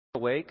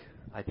awake.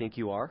 I think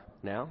you are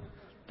now.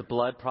 The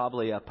blood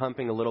probably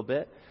pumping a little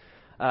bit.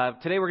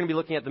 Today we're going to be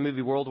looking at the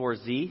movie World War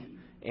Z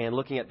and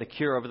looking at The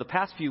Cure. Over the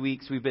past few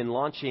weeks, we've been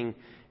launching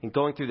and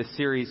going through the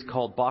series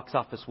called Box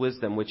Office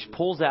Wisdom, which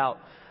pulls out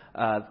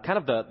kind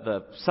of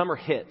the summer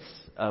hits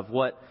of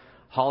what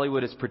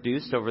Hollywood has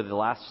produced over the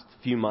last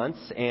few months.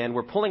 And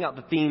we're pulling out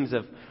the themes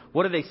of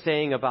what are they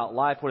saying about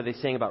life, what are they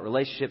saying about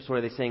relationships, what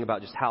are they saying about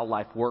just how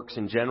life works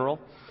in general.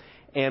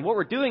 And what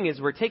we're doing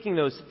is we're taking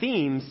those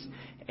themes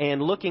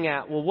and looking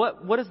at, well,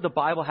 what does the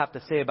Bible have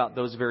to say about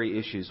those very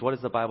issues? What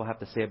does the Bible have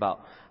to say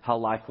about how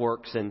life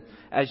works? And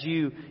as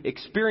you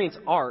experience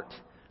art,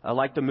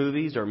 like the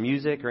movies or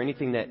music or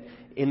anything that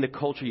in the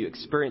culture you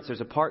experience,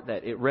 there's a part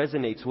that it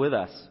resonates with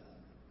us.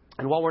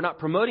 And while we're not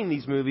promoting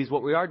these movies,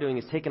 what we are doing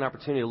is take an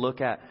opportunity to look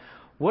at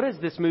what does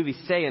this movie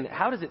say and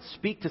how does it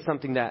speak to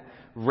something that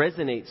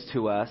resonates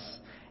to us?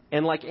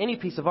 And like any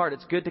piece of art,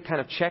 it's good to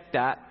kind of check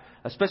that,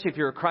 especially if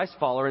you're a Christ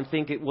follower, and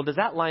think, well, does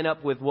that line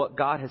up with what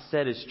God has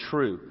said is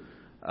true?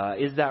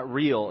 Is that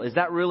real? Is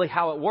that really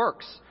how it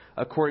works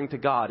according to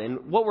God?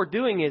 And what we're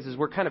doing is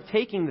we're kind of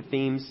taking the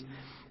themes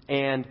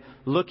and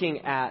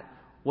looking at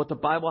what the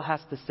Bible has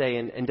to say,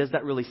 and does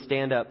that really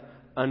stand up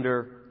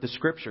under the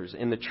Scriptures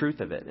and the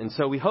truth of it. And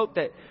so we hope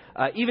that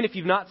even if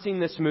you've not seen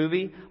this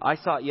movie, I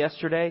saw it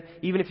yesterday,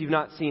 even if you've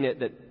not seen it,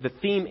 that the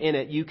theme in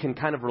it you can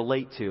kind of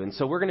relate to. And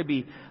so we're going to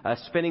be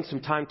spending some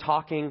time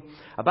talking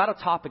about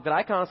a topic that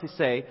I can honestly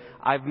say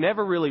I've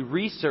never really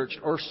researched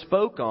or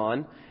spoke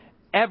on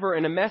ever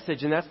in a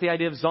message, and that's the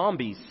idea of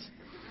zombies.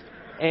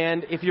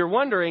 And if you're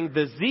wondering,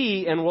 the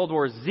Z in World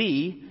War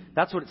Z,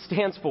 that's what it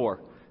stands for.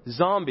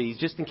 Zombies,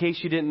 just in case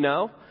you didn't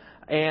know.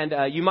 And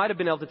you might have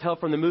been able to tell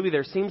from the movie,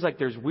 there seems like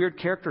there's weird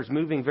characters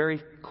moving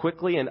very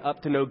quickly and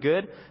up to no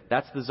good.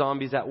 That's the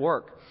zombies at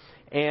work.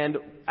 And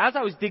as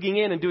I was digging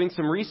in and doing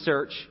some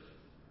research,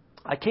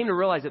 I came to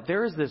realize that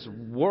there is this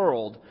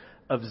world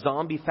of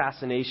zombie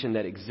fascination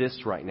that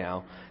exists right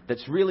now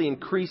that's really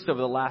increased over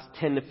the last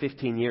 10 to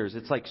 15 years.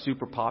 It's like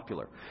super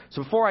popular.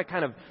 So before I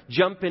kind of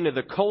jump into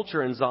the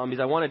culture in zombies,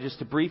 I wanted just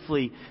to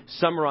briefly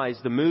summarize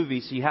the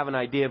movie so you have an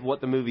idea of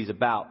what the movie's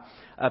about.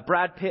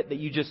 Brad Pitt, that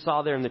you just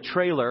saw there in the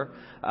trailer,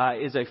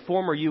 is a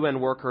former UN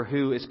worker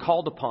who is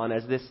called upon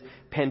as this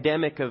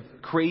pandemic of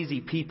crazy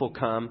people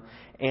come.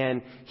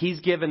 And he's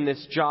given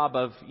this job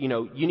of,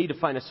 you need to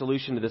find a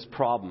solution to this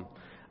problem.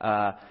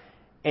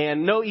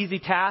 And no easy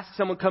task.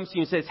 Someone comes to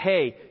you and says,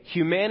 hey,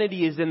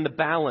 humanity is in the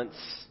balance.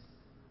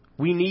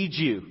 We need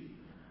you.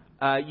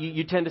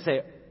 You tend to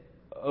say,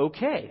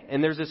 okay.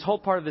 And there's this whole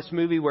part of this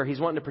movie where he's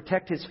wanting to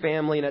protect his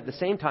family, and at the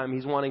same time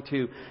he's wanting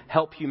to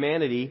help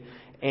humanity.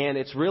 And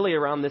it's really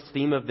around this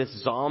theme of this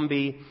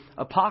zombie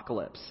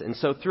apocalypse. And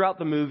so throughout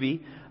the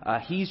movie,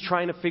 he's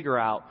trying to figure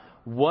out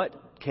what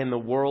can the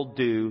world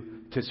do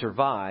to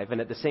survive, and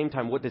at the same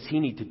time, what does he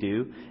need to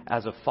do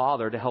as a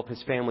father to help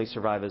his family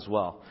survive as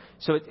well.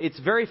 So it's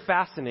very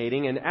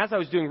fascinating. And as I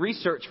was doing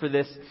research for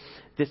this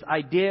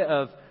idea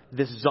of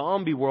this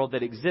zombie world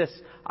that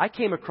exists, I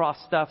came across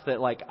stuff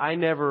that I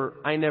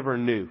never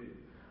knew.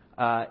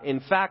 In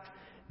fact,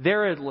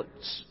 there is,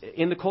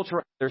 in the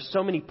culture, there's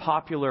so many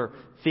popular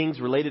things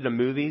related to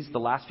movies. The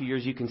last few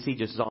years, you can see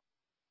just zombie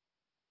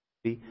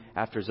movie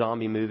after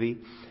zombie movie.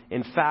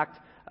 In fact,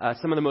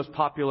 some of the most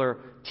popular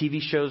TV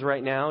shows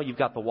right now, you've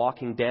got The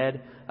Walking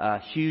Dead, a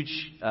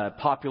huge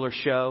popular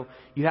show.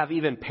 You have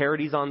even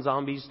parodies on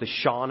zombies, The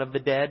Shaun of the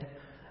Dead.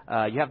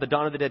 You have the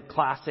Dawn of the Dead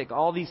classic.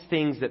 All these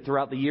things that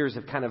throughout the years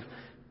have kind of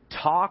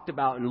talked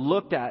about and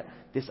looked at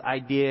this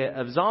idea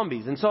of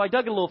zombies. And so I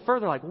dug a little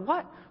further,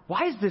 what?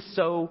 Why is this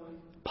so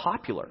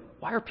popular?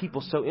 Why are people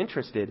so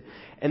interested?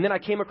 And then I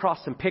came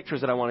across some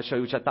pictures that I want to show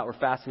you, which I thought were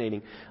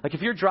fascinating. Like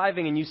if you're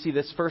driving and you see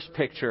this first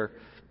picture,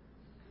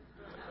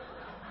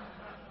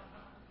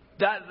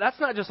 that's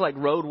not just like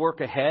road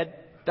work ahead.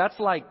 That's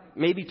like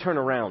maybe turn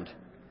around.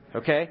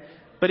 Okay?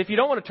 But if you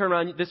don't want to turn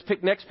around, this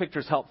next picture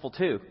is helpful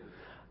too.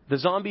 The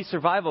Zombie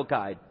Survival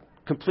Guide,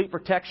 Complete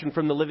Protection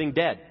from the Living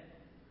Dead.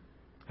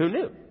 Who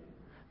knew?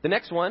 The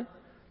next one,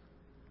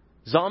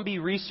 Zombie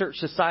Research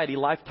Society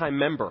Lifetime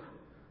Member.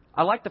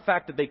 I like the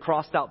fact that they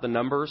crossed out the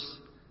numbers,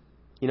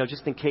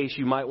 just in case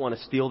you might want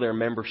to steal their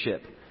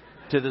membership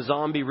to the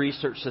Zombie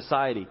Research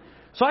Society.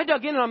 So I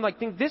dug in and I'm like,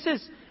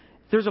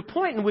 there's a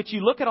point in which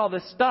you look at all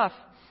this stuff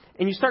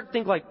and you start to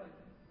think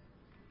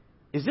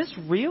is this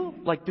real?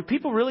 Do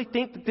people really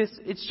think that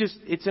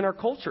it's in our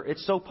culture?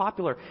 It's so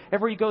popular.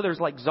 Everywhere you go, there's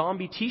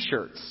zombie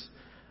t-shirts.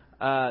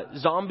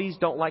 Zombies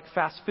don't like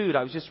fast food.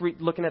 I was just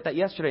looking at that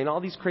yesterday and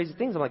all these crazy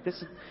things. I'm like,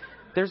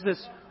 there's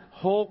this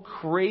whole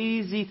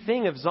crazy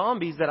thing of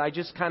zombies that I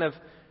just kind of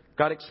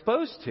got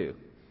exposed to.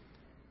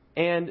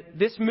 And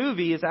this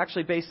movie is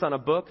actually based on a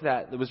book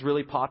that was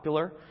really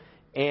popular.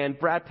 And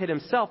Brad Pitt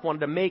himself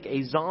wanted to make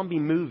a zombie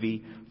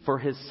movie for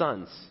his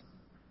sons.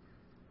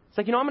 It's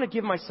I'm going to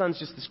give my sons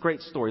just this great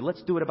story.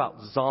 Let's do it about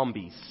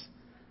zombies.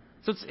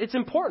 So it's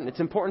important. It's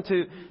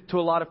important to a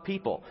lot of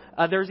people.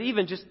 There's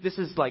even this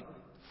is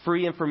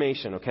free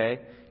information, okay?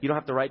 You don't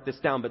have to write this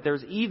down, but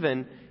there's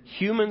even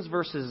humans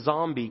versus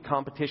zombie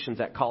competitions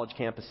at college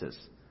campuses.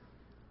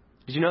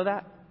 Did you know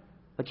that?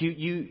 Like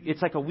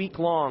it's like a week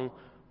long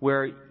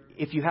where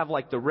if you have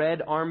like the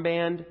red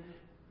armband,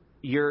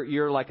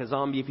 you're like a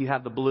zombie. If you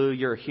have the blue,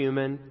 you're a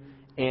human.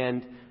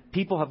 And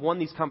people have won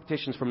these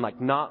competitions from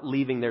like not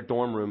leaving their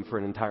dorm room for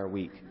an entire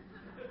week.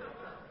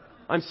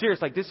 I'm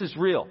serious. Like, this is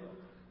real.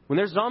 When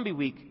there's zombie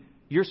week,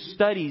 your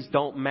studies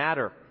don't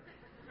matter.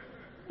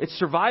 It's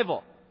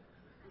survival.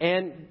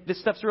 And this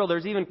stuff's real.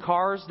 There's even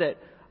cars that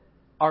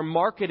are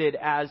marketed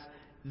as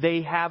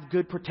they have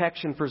good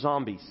protection for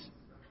zombies.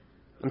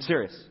 I'm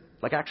serious.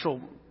 Like,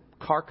 actual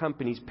car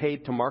companies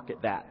paid to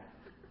market that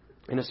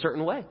in a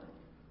certain way.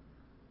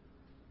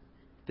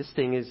 This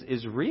thing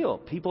is real.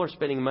 People are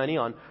spending money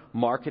on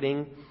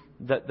marketing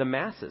the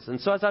masses.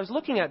 And so as I was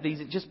looking at these,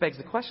 it just begs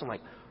the question,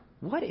 like,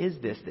 what is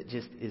this that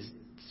just is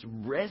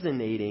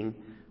resonating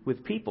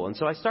with people? And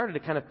so I started to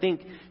kind of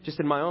think just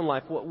in my own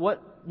life,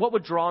 what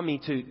would draw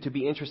me to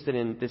be interested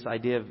in this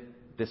idea of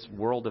this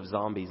world of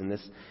zombies and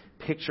this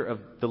picture of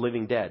the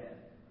living dead?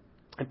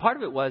 And part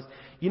of it was,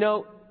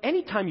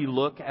 anytime you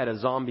look at a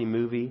zombie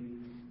movie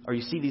or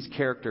you see these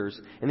characters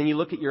and then you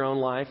look at your own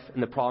life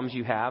and the problems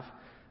you have,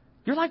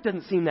 your life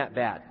doesn't seem that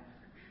bad,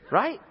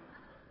 right?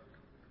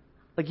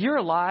 Like, you're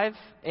alive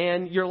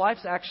and your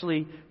life's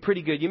actually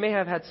pretty good. You may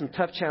have had some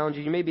tough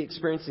challenges. You may be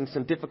experiencing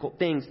some difficult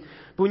things.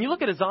 But when you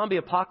look at a zombie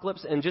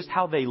apocalypse and just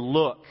how they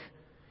look,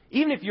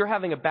 even if you're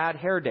having a bad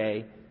hair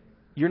day,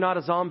 you're not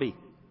a zombie,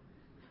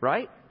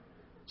 right?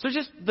 So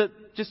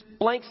just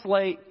blank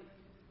slate,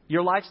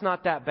 your life's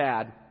not that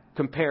bad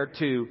compared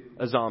to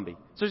a zombie.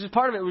 So just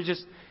part of it was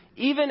just,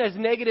 even as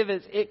negative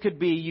as it could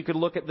be, you could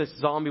look at this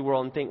zombie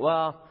world and think,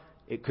 well,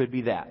 it could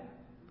be that.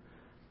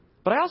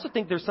 But I also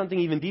think there's something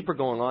even deeper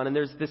going on, and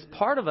there's this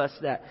part of us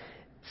that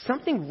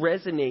something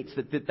resonates,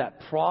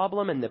 that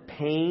problem and the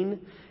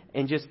pain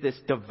and just this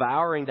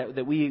devouring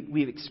that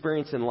we've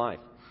experienced in life.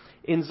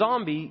 In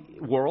zombie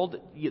world,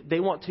 they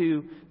want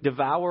to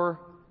devour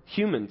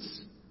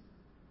humans.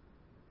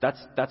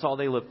 That's all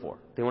they live for.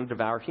 They want to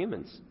devour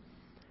humans.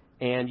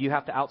 And you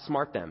have to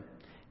outsmart them.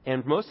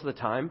 And most of the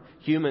time,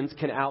 humans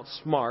can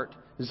outsmart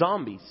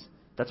zombies.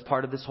 That's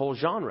part of this whole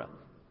genre.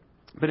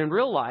 But in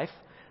real life,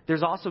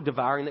 there's also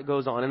devouring that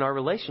goes on in our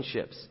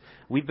relationships.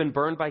 We've been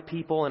burned by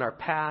people in our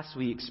past.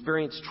 We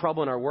experience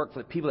trouble in our work for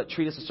the people that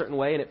treat us a certain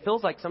way. And it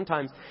feels like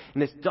sometimes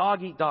in this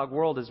dog-eat-dog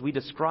world, as we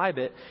describe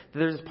it,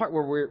 there's this part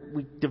where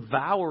we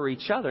devour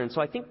each other. And so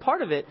I think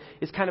part of it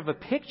is kind of a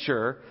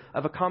picture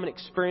of a common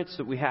experience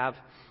that we have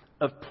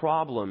of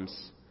problems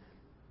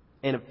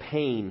and of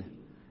pain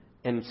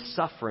and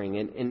suffering.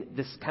 And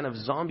this kind of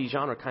zombie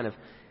genre kind of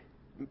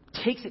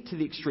takes it to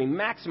the extreme,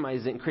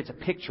 maximizes it, and creates a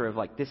picture of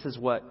like, this is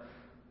what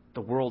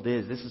the world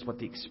is. This is what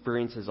the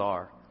experiences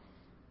are.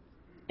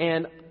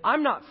 And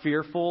I'm not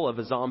fearful of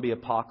a zombie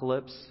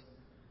apocalypse.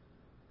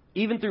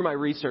 Even through my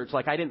research,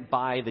 like, I didn't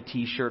buy the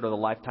t-shirt or the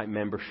lifetime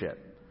membership.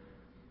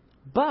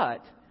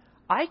 But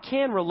I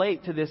can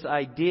relate to this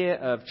idea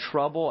of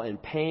trouble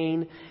and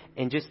pain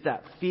and just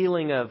that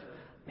feeling of,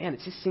 man,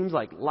 it just seems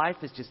like life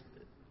is just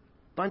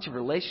a bunch of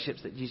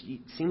relationships that just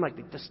seem like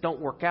they just don't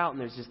work out, and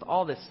there's just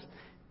all this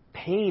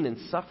pain and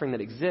suffering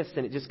that exists,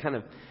 and it just kind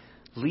of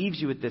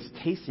leaves you with this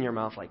taste in your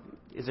mouth like,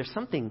 is there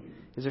something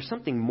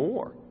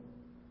more?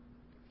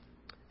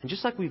 And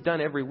just like we've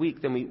done every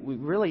week, then we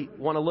really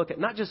want to look at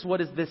not just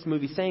what is this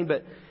movie saying,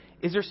 but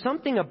is there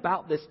something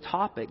about this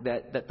topic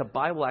that the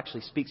Bible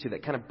actually speaks to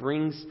that kind of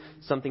brings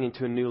something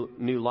into a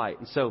new light?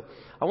 And so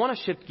I want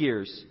to shift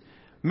gears,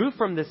 move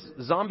from this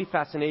zombie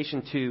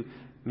fascination to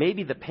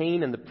maybe the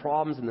pain and the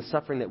problems and the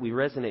suffering that we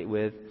resonate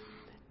with,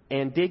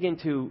 and dig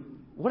into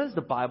what does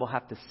the Bible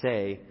have to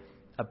say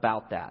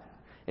about that?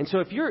 And so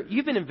if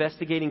you've been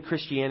investigating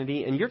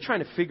Christianity and you're trying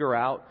to figure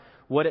out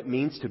what it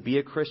means to be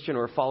a Christian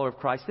or a follower of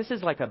Christ, this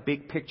is like a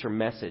big picture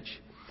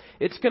message.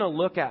 It's going to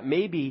look at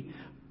maybe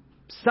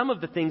some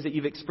of the things that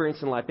you've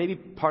experienced in life, maybe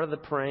part of the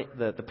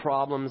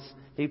problems,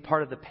 maybe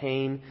part of the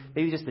pain,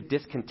 maybe just the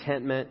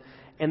discontentment.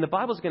 And the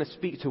Bible is going to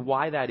speak to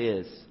why that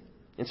is.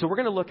 And so we're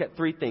going to look at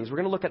three things. We're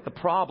going to look at the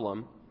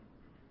problem,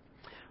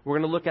 we're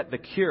going to look at the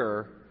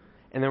cure,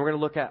 and then we're going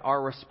to look at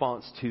our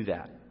response to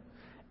that.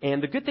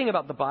 And the good thing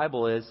about the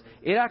Bible is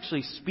it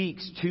actually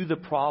speaks to the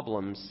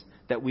problems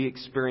that we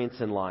experience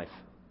in life.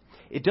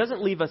 It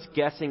doesn't leave us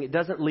guessing. It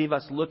doesn't leave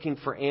us looking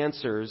for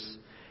answers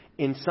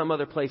in some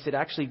other place. It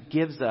actually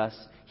gives us,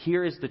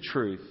 here is the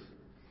truth.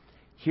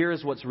 Here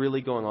is what's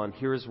really going on.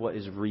 Here is what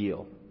is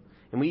real.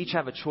 And we each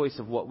have a choice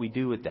of what we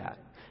do with that.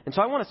 And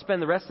so I want to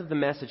spend the rest of the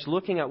message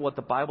looking at what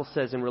the Bible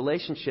says in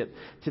relationship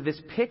to this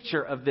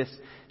picture of this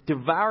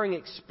devouring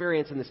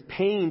experience and this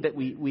pain that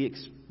we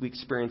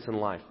experience in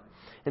life.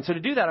 And so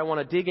to do that, I want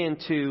to dig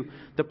into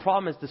the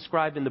problem as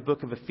described in the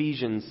book of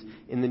Ephesians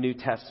in the New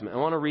Testament. I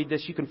want to read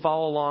this. You can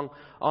follow along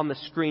on the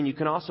screen. You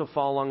can also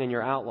follow along in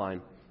your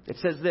outline. It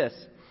says this,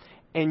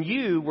 "And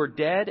you were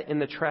dead in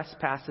the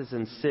trespasses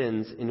and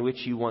sins in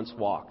which you once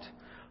walked,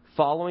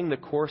 following the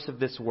course of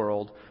this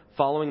world,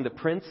 following the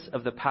prince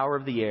of the power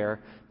of the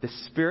air, the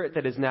spirit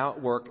that is now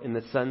at work in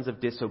the sons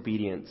of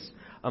disobedience,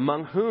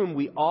 among whom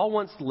we all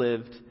once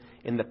lived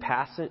in the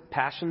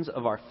passions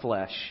of our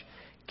flesh,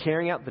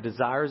 carrying out the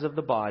desires of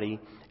the body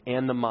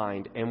and the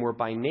mind, and were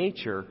by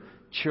nature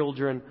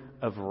children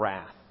of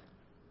wrath,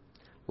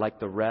 like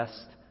the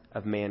rest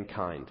of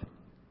mankind.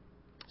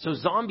 So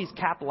zombies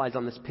capitalize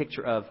on this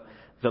picture of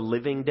the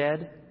living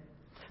dead.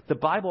 The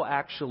Bible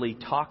actually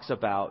talks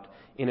about,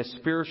 in a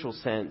spiritual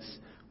sense,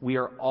 we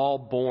are all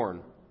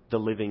born the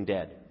living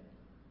dead.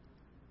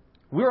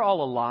 We're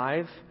all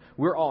alive.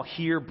 We're all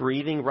here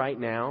breathing right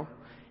now.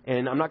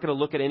 And I'm not going to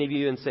look at any of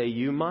you and say,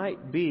 you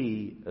might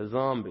be a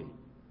zombie.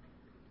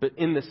 But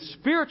in the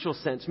spiritual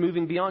sense,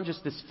 moving beyond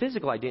just this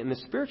physical idea, in the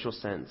spiritual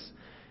sense,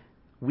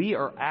 we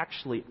were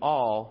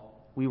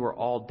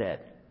all dead.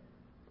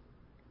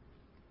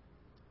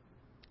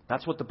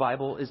 That's what the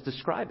Bible is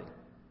describing.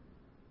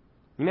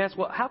 You may ask,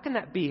 well, how can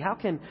that be? How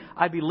can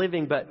I be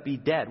living but be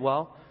dead?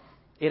 Well,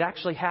 it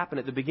actually happened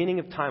at the beginning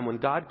of time when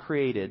God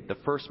created the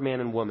first man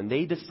and woman.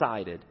 They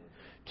decided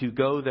to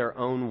go their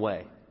own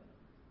way.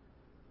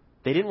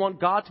 They didn't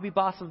want God to be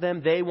boss of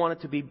them. They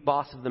wanted to be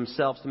boss of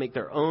themselves, to make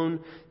their own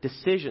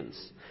decisions.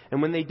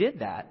 And when they did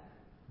that,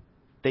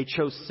 they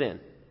chose sin.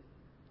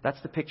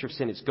 That's the picture of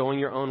sin. It's going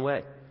your own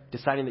way,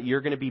 deciding that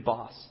you're going to be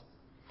boss.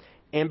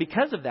 And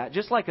because of that,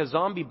 just like a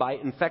zombie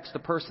bite infects the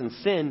person,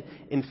 sin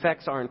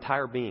infects our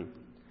entire being.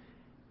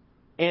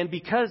 And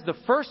because the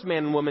first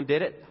man and woman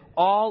did it,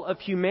 all of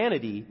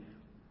humanity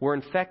were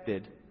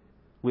infected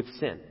with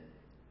sin.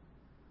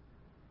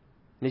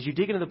 And as you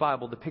dig into the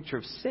Bible, the picture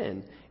of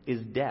sin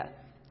is death.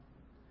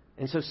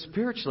 And so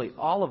spiritually,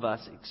 all of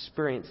us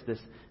experience this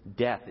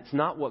death. It's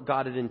not what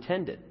God had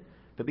intended.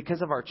 But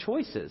because of our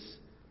choices,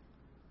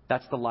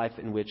 that's the life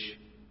in which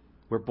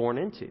we're born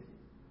into.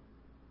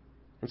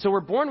 And so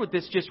we're born with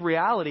this just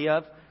reality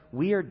of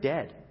we are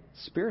dead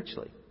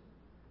spiritually.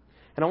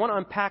 And I want to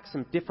unpack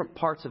some different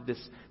parts of this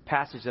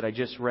passage that I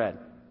just read.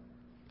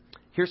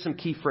 Here's some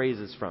key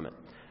phrases from it.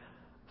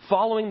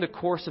 Following the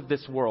course of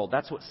this world.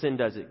 That's what sin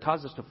does. It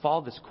causes us to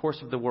follow this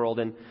course of the world.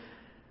 And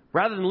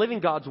rather than living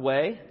God's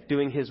way,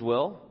 doing His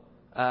will,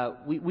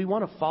 we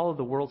want to follow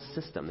the world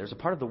system. There's a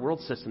part of the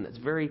world system that's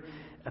very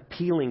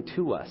appealing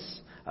to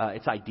us.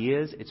 Its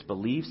ideas, its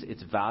beliefs,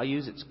 its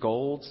values, its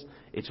goals,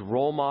 its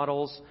role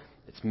models,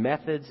 its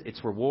methods,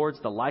 its rewards,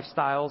 the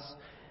lifestyles.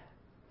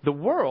 The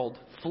world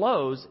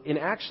flows in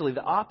actually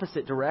the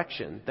opposite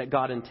direction that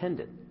God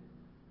intended.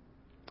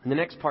 And the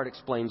next part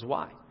explains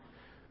why.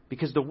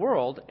 Because the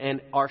world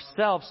and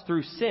ourselves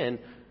through sin,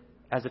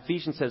 as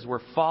Ephesians says, we're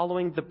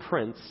following the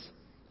prince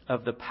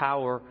of the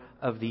power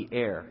of the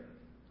air.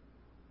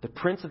 The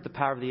prince of the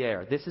power of the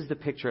air. This is the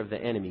picture of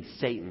the enemy,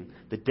 Satan,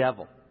 the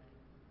devil.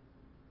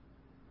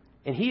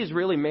 And he is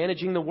really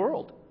managing the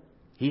world.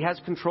 He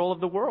has control of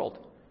the world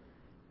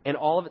and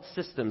all of its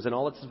systems and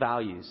all its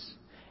values.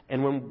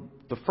 And when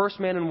the first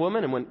man and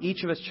woman, and when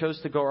each of us chose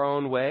to go our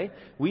own way,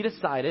 we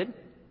decided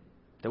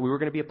that we were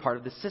going to be a part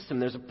of this system.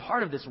 There's a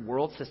part of this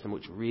world system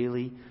which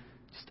really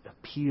just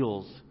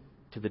appeals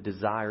to the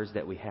desires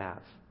that we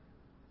have.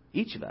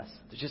 Each of us.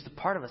 There's just a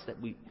part of us that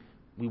we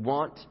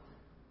want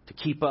to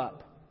keep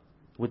up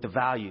with the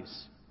values.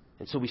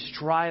 And so we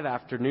strive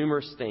after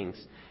numerous things.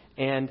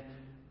 And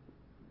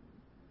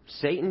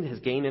Satan has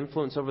gained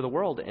influence over the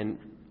world. And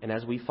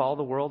as we follow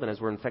the world and as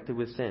we're infected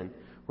with sin,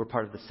 we're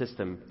part of the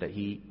system that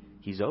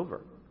he's over.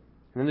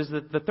 And then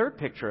there's the third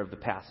picture of the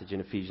passage in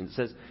Ephesians. It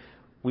says,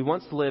 we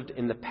once lived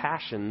in the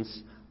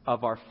passions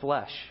of our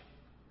flesh.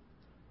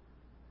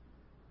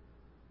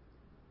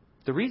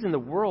 The reason the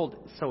world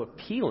is so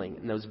appealing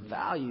and those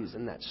values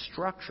and that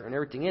structure and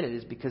everything in it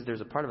is because there's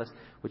a part of us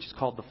which is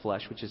called the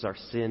flesh, which is our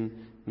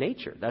sin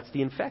nature. That's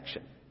the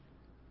infection.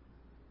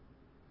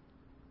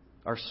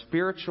 Our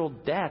spiritual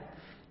death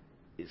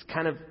is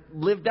kind of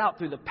lived out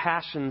through the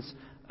passions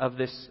of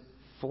this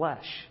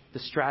flesh, the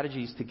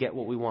strategies to get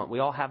what we want. We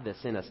all have this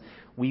in us.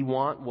 We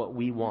want what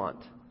we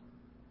want.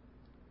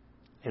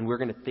 And we're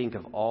going to think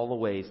of all the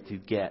ways to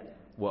get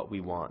what we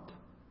want.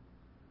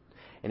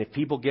 And if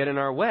people get in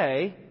our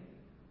way,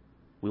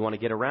 we want to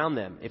get around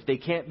them. If they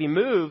can't be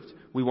moved,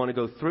 we want to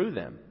go through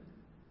them.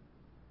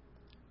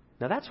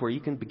 Now that's where you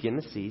can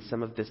begin to see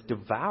some of this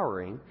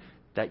devouring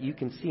that you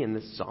can see in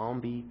this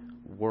zombie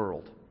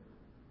world.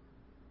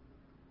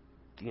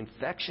 The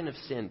infection of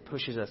sin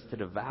pushes us to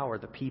devour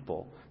the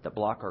people that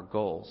block our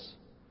goals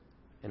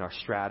and our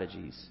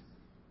strategies.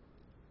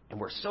 And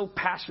we're so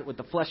passionate with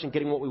the flesh and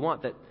getting what we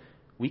want that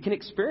we can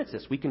experience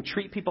this. We can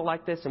treat people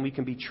like this, and we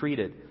can be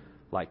treated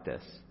like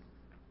this.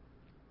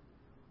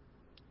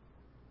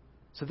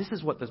 So this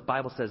is what the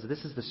Bible says.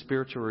 This is the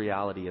spiritual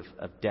reality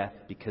of death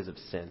because of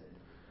sin.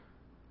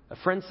 A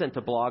friend sent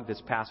a blog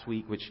this past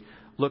week which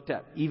looked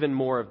at even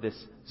more of this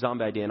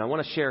zombie idea. And I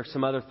want to share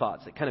some other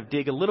thoughts that kind of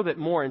dig a little bit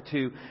more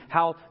into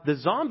how the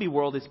zombie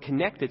world is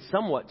connected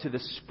somewhat to the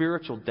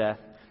spiritual death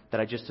that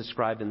I just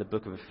described in the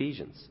book of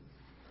Ephesians.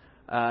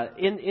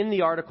 In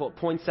the article, it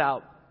points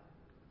out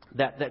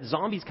that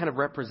zombies kind of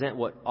represent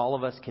what all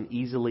of us can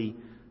easily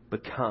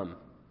become.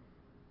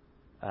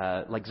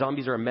 Like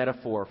zombies are a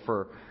metaphor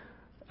for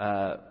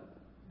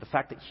the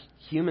fact that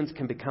humans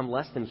can become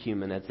less than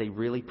human as they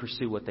really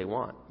pursue what they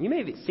want. You may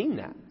have seen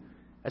that.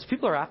 As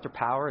people are after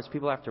power, as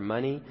people are after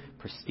money,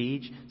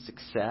 prestige,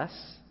 success,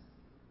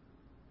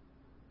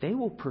 they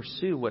will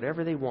pursue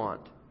whatever they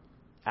want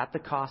at the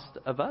cost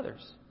of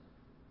others.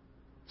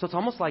 So it's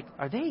almost like,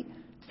 do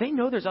they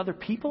know there's other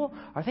people?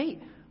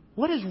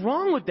 What is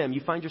wrong with them?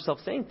 You find yourself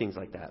saying things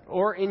like that.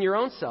 Or in your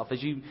own self,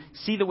 as you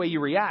see the way you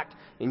react,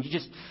 and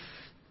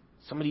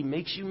somebody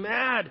makes you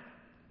mad.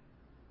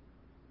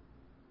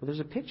 Well,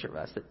 there's a picture of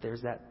us that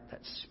there's that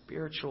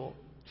spiritual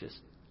just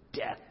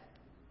death.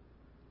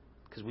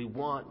 Because we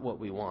want what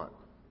we want.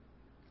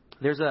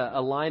 There's a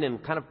line in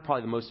kind of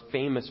probably the most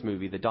famous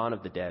movie, The Dawn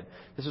of the Dead.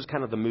 This was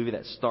kind of the movie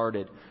that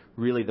started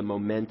really the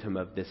momentum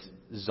of this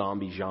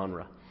zombie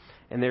genre.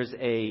 And there's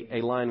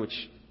a line which,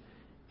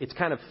 it's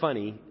kind of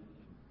funny,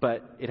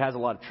 but it has a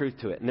lot of truth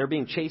to it. And they're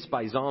being chased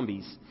by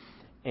zombies.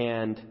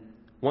 And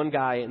one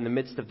guy in the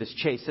midst of this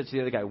chase says to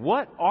the other guy,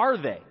 "What are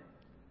they?"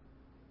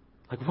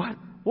 Like,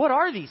 what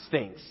are these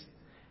things?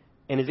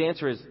 And his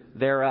answer is,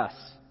 "They're us.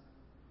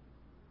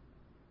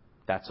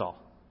 That's all."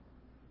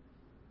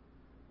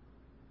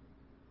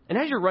 And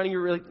as you're running,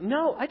 you're like,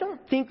 "No, I don't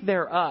think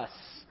they're us.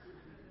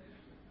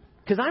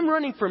 Because I'm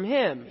running from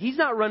him. He's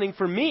not running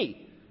from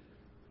me."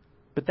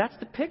 But that's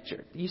the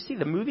picture. You see,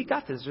 the movie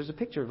got this. There's a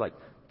picture of like,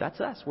 that's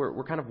us.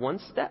 We're kind of one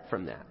step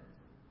from that.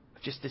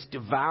 Just this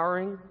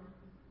devouring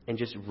and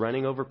just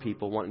running over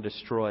people, wanting to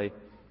destroy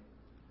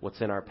what's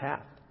in our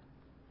path.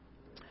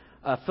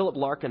 Philip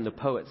Larkin, the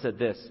poet, said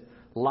this: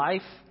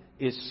 "Life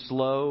is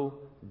slow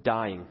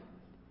dying."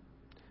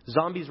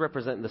 Zombies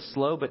represent the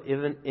slow but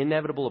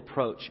inevitable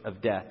approach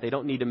of death. They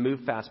don't need to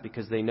move fast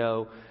because they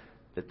know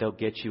that they'll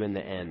get you in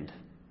the end.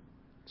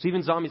 So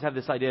even zombies have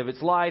this idea of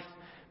it's life,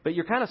 but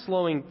you're kind of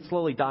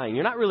slowly dying.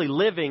 You're not really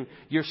living,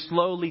 you're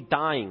slowly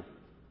dying.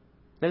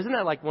 Now, isn't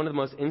that like one of the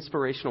most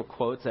inspirational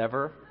quotes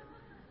ever?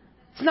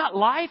 It's not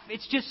life,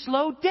 it's just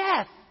slow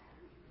death.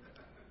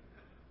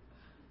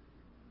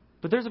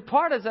 But there's a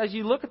part as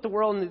you look at the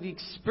world and the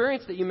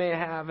experience that you may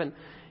have, and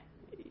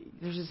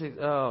there's just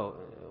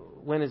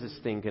when is this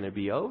thing going to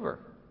be over?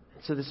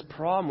 So this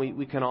problem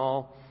we can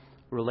all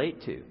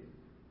relate to.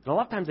 And a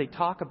lot of times they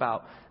talk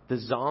about the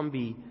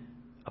zombie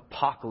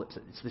apocalypse.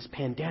 It's this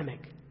pandemic.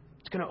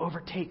 It's going to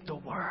overtake the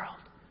world.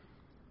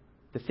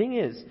 The thing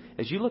is,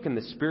 as you look in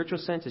the spiritual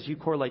sense, as you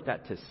correlate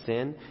that to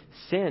sin,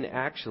 sin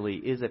actually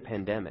is a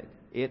pandemic.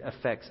 It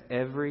affects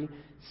every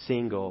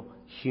single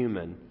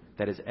human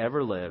that has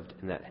ever lived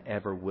and that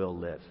ever will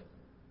live.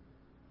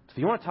 So if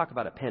you want to talk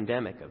about a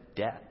pandemic of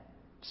death,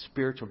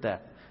 spiritual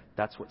death,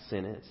 that's what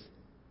sin is.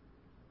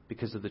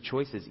 Because of the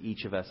choices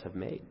each of us have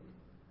made.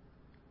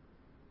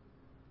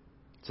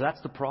 So that's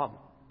the problem.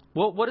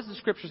 Well, what does the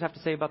scriptures have to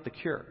say about the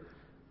cure?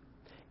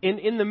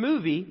 In the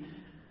movie,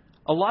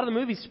 a lot of the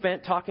movie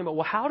spent talking about,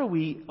 well, how do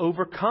we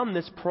overcome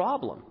this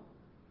problem?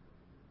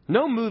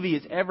 No movie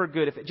is ever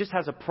good if it just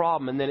has a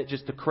problem and then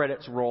the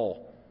credits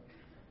roll.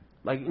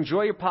 Like,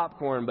 enjoy your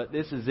popcorn, but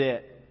this is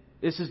it.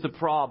 This is the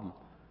problem.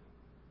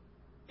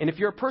 And if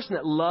you're a person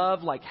that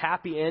loves like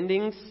happy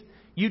endings,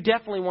 you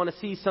definitely want to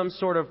see some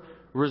sort of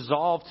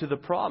resolve to the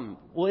problem.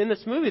 Well, in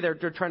this movie, they're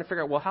trying to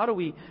figure out, well, how do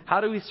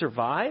we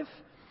survive?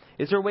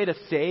 Is there a way to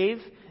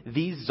save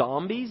these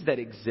zombies that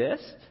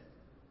exist?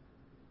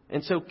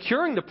 And so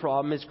curing the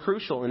problem is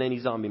crucial in any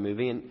zombie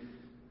movie, and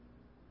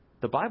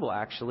the Bible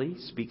actually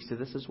speaks to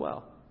this as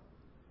well.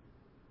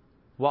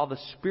 While the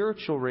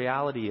spiritual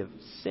reality of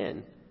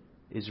sin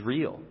is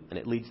real and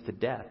it leads to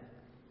death,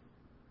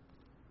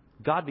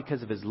 God,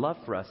 because of His love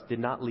for us, did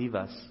not leave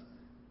us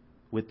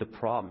with the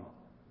problem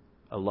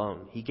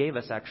alone. He gave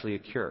us actually a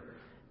cure.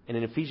 And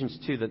in Ephesians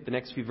 2, the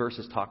next few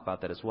verses talk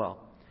about that as well.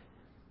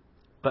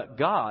 But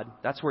God,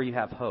 that's where you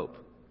have hope.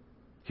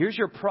 Here's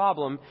your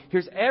problem.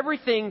 Here's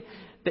everything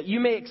that you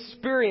may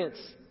experience,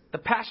 the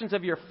passions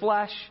of your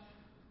flesh,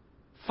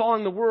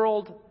 following the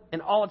world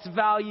and all its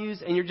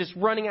values, and you're just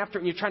running after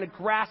it, and you're trying to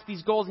grasp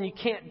these goals, and you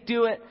can't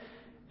do it,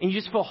 and you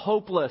just feel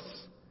hopeless.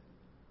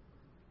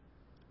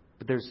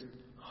 But there's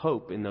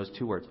hope in those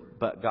two words,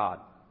 but God.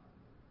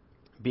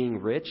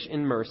 Being rich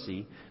in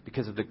mercy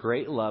because of the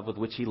great love with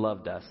which He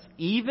loved us,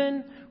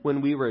 even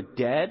when we were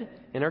dead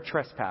in our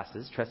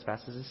trespasses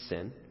is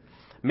sin,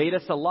 made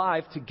us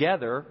alive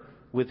together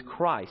with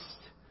Christ.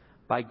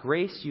 By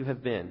grace you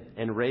have been,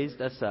 and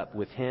raised us up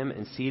with Him,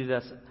 and seated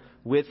us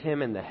with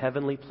Him in the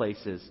heavenly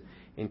places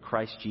in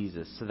Christ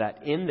Jesus, so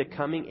that in the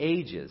coming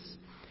ages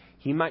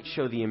He might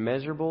show the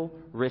immeasurable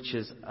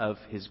riches of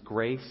His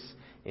grace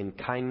and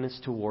kindness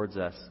towards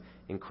us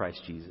in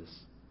Christ Jesus.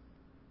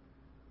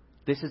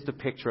 This is the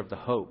picture of the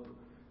hope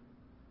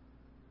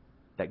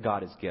that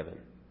God has given.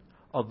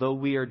 Although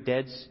we are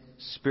dead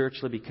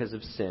spiritually because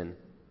of sin,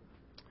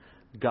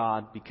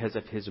 God, because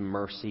of His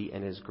mercy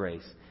and His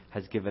grace,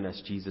 has given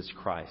us Jesus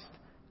Christ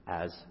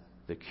as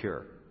the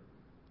cure.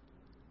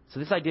 So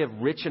this idea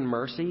of rich in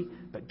mercy,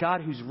 but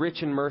God who's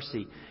rich in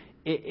mercy,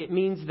 it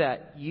means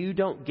that you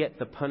don't get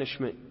the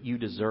punishment you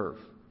deserve.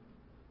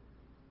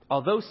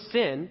 Although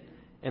sin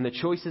and the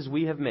choices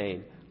we have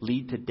made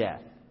lead to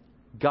death,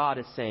 God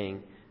is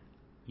saying,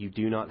 you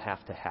do not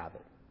have to have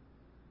it.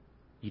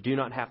 You do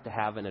not have to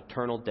have an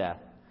eternal death.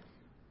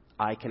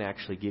 I can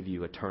actually give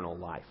you eternal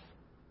life.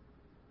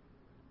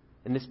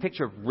 And this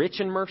picture of rich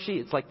in mercy,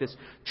 it's like this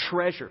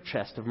treasure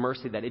chest of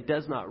mercy that it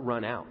does not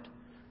run out.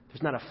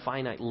 There's not a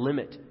finite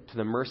limit to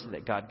the mercy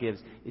that God gives.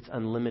 It's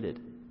unlimited.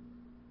 And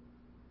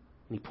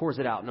He pours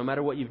it out. No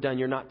matter what you've done,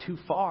 you're not too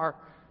far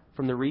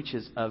from the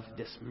reaches of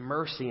this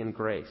mercy and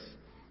grace.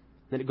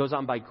 Then it goes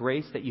on, by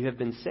grace that you have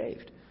been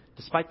saved.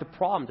 Despite the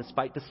problem,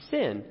 despite the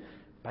sin,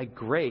 by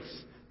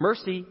grace.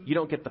 Mercy, you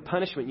don't get the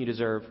punishment you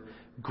deserve.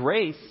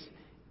 Grace,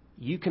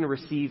 you can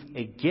receive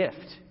a gift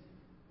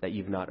that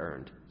you've not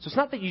earned. So it's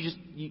not that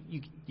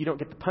you don't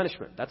get the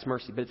punishment. That's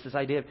mercy. But it's this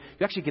idea of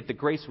you actually get the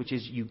grace, which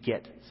is you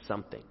get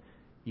something.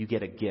 You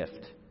get a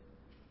gift.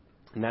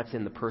 And that's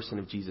in the person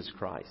of Jesus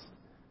Christ.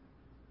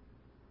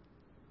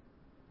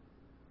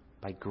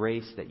 By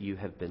grace that you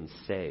have been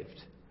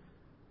saved.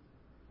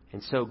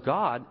 And so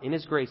God, in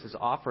His grace, has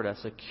offered us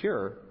a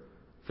cure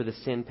for the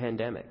sin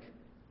pandemic.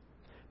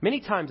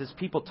 Many times as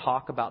people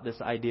talk about this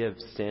idea of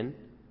sin,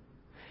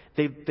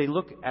 they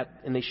look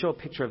at and they show a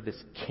picture of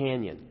this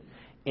canyon.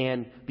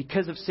 And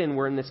because of sin,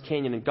 we're in this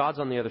canyon and God's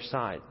on the other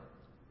side.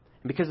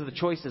 And because of the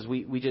choices,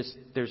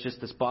 there's just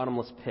this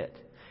bottomless pit.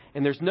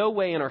 And there's no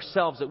way in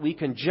ourselves that we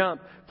can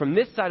jump from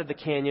this side of the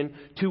canyon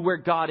to where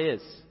God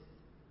is.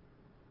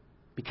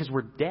 Because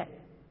we're dead.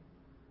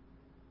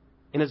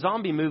 In a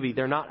zombie movie,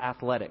 they're not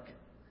athletic.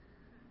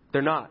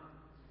 They're not.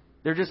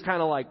 They're just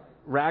kind of like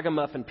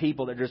ragamuffin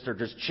people that are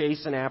just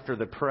chasing after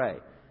the prey.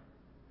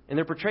 And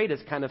they're portrayed as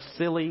kind of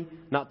silly,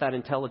 not that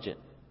intelligent.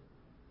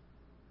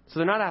 So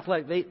they're not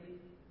athletic.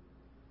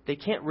 They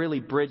can't really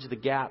bridge the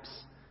gaps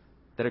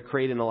that are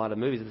created in a lot of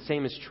movies. The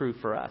same is true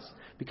for us.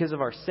 Because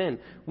of our sin,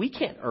 we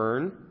can't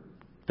earn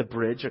the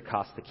bridge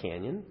across the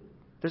canyon.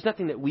 There's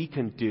nothing that we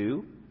can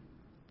do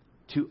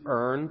to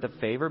earn the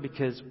favor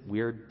because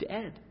we're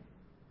dead.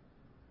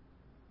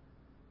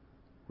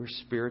 We're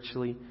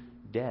spiritually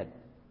dead.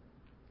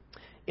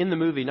 In the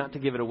movie, not to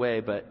give it away,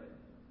 but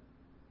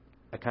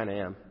I kind of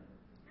am.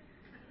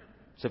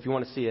 So if you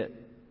want to see it,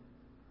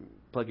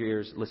 plug your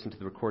ears, listen to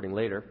the recording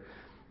later.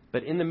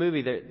 But in the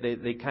movie,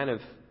 they kind of...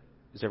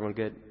 Is everyone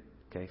good?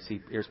 Okay,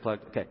 see, ears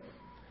plugged? Okay.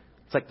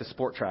 It's like the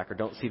sport tracker,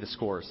 don't see the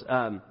scores.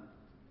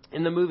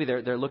 In the movie,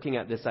 they're looking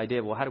at this idea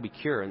of, well, how do we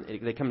cure? And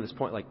they come to this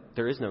point like,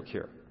 there is no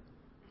cure.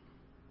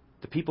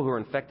 The people who are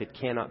infected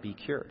cannot be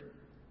cured.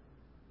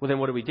 Well, then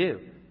what do we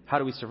do? How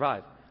do we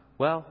survive?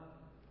 Well,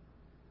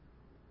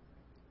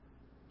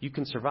 you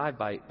can survive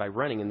by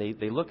running. And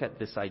they look at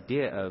this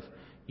idea of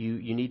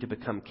you need to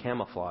become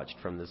camouflaged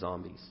from the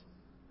zombies.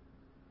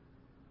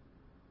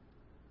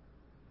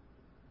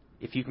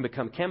 If you can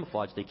become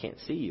camouflaged, they can't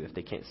see you. If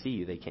they can't see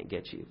you, they can't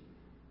get you.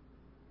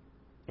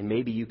 And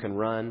maybe you can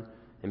run,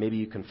 and maybe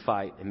you can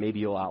fight, and maybe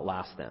you'll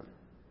outlast them.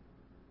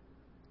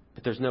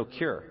 But there's no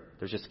cure.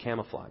 There's just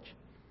camouflage.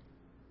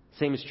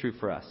 Same is true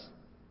for us.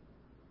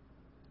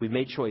 We've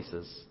made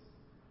choices,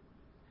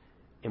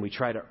 and we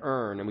try to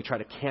earn, and we try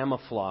to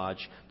camouflage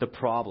the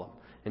problem.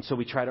 And so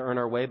we try to earn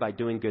our way by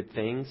doing good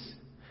things,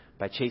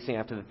 by chasing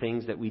after the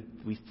things that we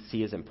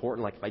see as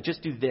important. Like, if I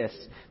just do this,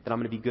 then I'm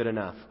going to be good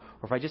enough.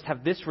 Or if I just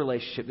have this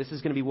relationship, this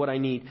is going to be what I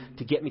need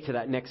to get me to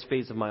that next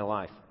phase of my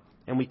life.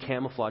 And we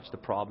camouflage the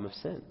problem of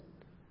sin.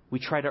 We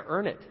try to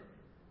earn it.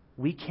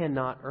 We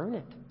cannot earn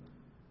it.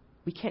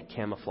 We can't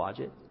camouflage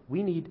it.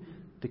 We need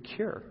the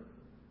cure.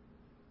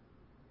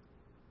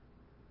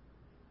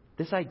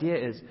 This idea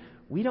is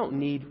we don't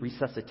need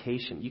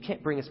resuscitation. You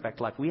can't bring us back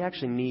to life. We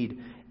actually need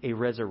a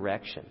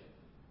resurrection.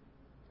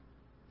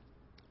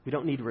 We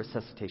don't need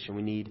resuscitation.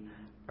 We need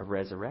a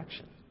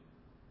resurrection.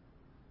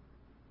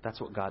 That's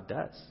what God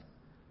does.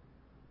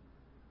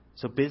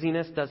 So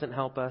busyness doesn't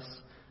help us.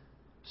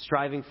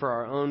 Striving for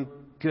our own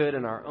good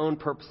and our own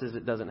purposes,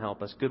 it doesn't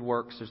help us. Good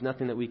works, there's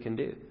nothing that we can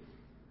do.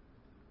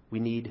 We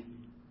need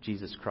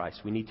Jesus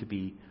Christ. We need to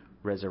be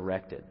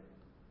resurrected.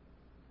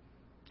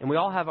 And we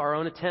all have our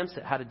own attempts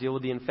at how to deal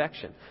with the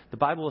infection. The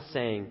Bible is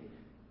saying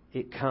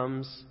it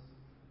comes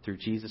through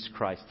Jesus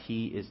Christ.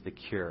 He is the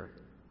cure.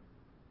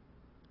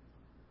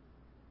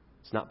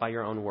 It's not by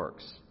your own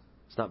works.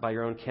 It's not by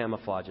your own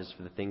camouflages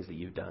for the things that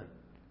you've done.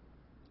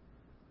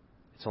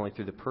 It's only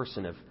through the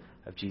person of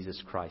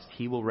Jesus Christ.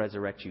 He will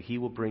resurrect you. He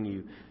will bring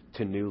you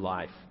to new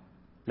life.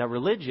 Now,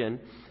 religion,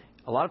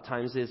 a lot of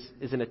times,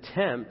 is an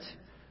attempt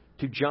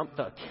to jump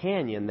the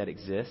canyon that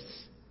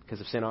exists because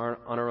of sin on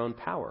our own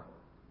power.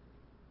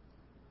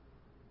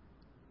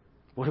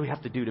 What do we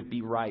have to do to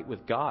be right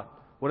with God?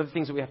 What are the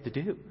things that we have to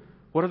do?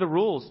 What are the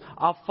rules?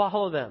 I'll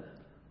follow them.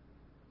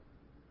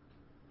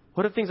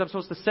 What are the things I'm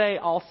supposed to say?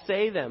 I'll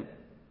say them.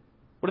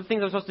 What are the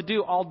things I'm supposed to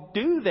do? I'll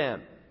do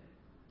them.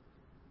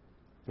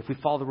 If we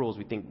follow the rules,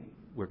 we think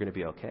we're going to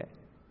be okay.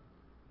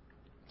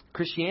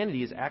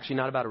 Christianity is actually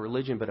not about a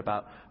religion, but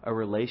about a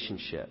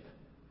relationship.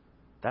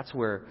 That's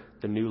where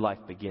the new life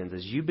begins.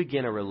 As you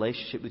begin a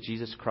relationship with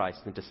Jesus Christ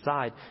and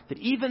decide that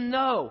even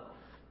though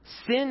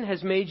sin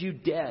has made you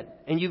dead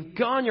and you've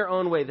gone your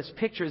own way, this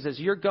picture is as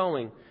you're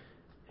going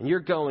and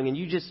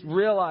you just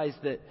realize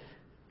that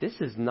this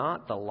is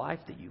not the life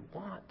that you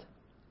want.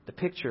 The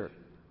picture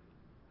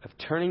of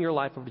turning your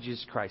life over to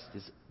Jesus Christ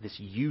is this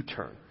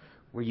U-turn,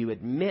 where you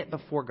admit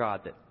before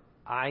God that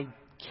I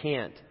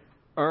can't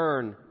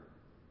earn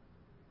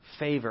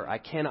favor. I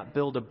cannot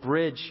build a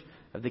bridge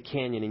of the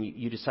canyon, and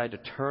you decide to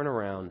turn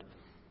around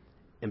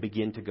and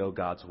begin to go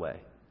God's way.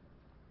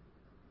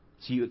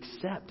 So you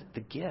accept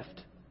the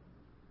gift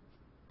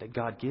that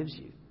God gives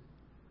you,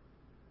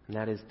 and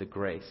that is the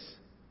grace,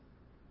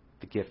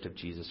 the gift of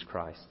Jesus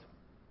Christ.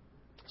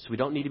 So we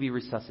don't need to be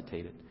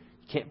resuscitated.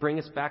 You can't bring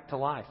us back to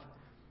life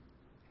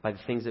by the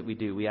things that we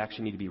do. We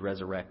actually need to be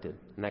resurrected,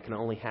 and that can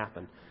only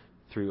happen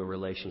through a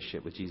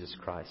relationship with Jesus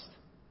Christ.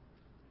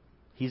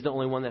 He's the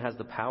only one that has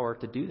the power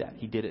to do that.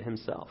 He did it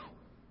himself.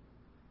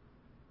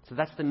 So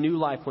that's the new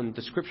life. When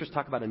the scriptures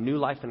talk about a new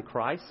life in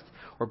Christ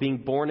or being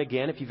born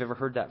again, if you've ever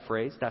heard that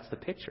phrase, that's the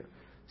picture.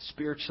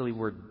 Spiritually,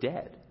 we're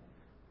dead,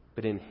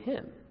 but in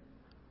Him,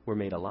 we're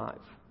made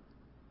alive.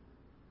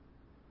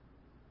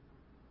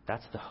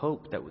 That's the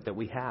hope that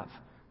we have.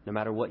 No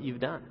matter what you've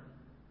done,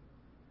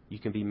 you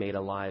can be made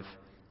alive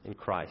in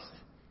Christ.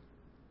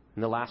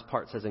 And the last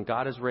part says, and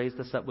God has raised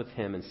us up with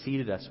Him and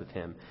seated us with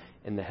Him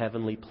in the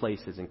heavenly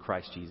places in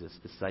Christ Jesus.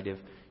 This idea of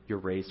you're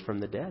raised from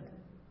the dead.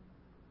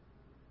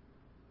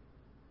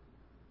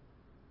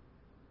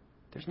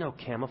 There's no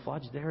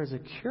camouflage. There is a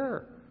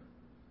cure.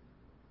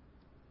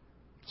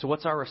 So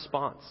what's our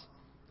response?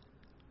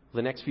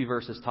 The next few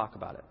verses talk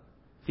about it.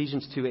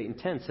 Ephesians 2:8 and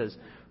 10 says,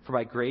 for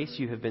by grace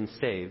you have been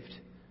saved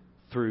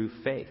through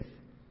faith.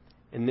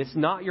 And this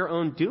not your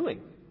own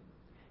doing.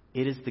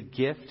 It is the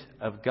gift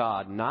of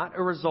God, not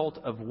a result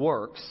of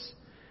works,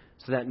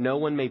 so that no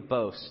one may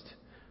boast.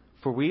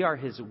 For we are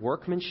His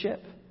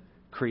workmanship,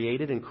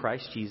 created in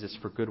Christ Jesus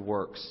for good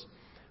works,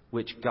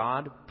 which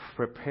God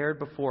prepared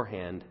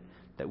beforehand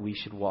that we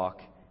should walk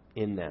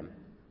in them.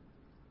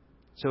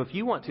 So if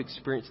you want to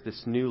experience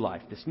this new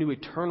life, this new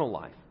eternal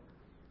life,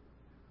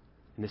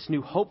 and this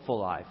new hopeful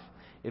life,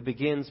 it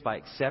begins by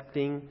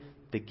accepting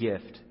the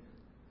gift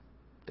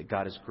that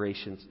God has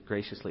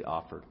graciously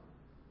offered.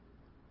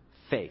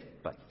 Faith,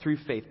 but through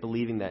faith,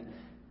 believing that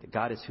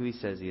God is who He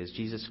says He is.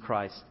 Jesus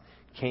Christ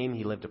came,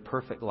 He lived a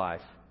perfect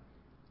life.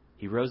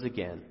 He rose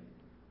again.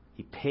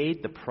 He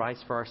paid the price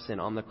for our sin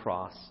on the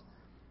cross.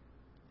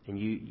 And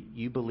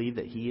you believe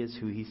that He is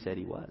who He said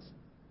He was.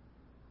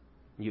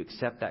 You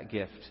accept that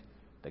gift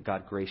that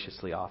God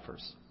graciously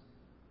offers.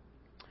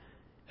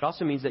 It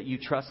also means that you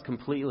trust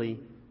completely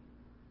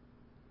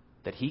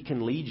that He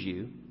can lead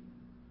you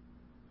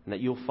and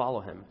that you'll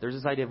follow Him. There's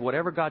this idea of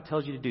whatever God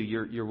tells you to do,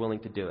 you're willing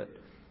to do it.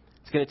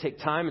 It's going to take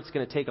time. It's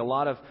going to take a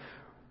lot of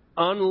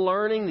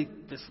unlearning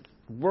this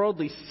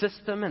worldly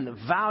system and the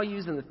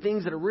values and the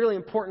things that are really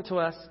important to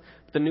us.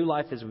 But the new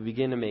life is we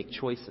begin to make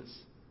choices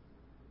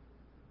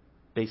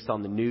based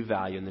on the new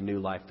value and the new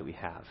life that we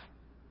have.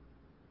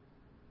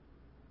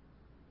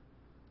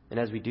 And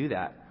as we do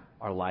that,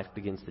 our life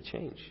begins to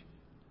change.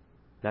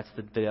 That's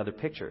the other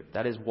picture.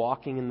 That is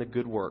walking in the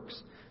good works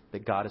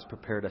that God has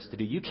prepared us to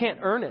do. You can't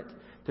earn it.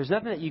 There's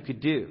nothing that you could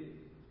do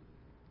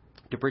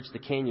to bridge the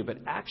canyon. But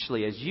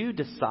actually, as you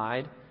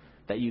decide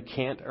that you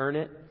can't earn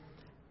it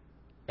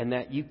and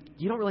that you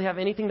don't really have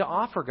anything to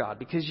offer God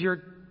because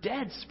you're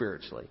dead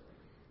spiritually,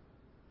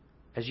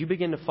 as you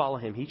begin to follow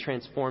Him, He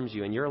transforms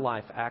you and your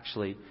life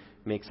actually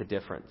makes a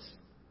difference.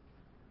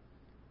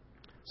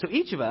 So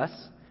each of us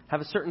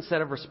have a certain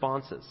set of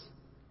responses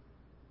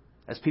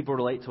as people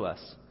relate to us.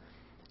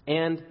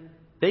 And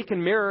they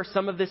can mirror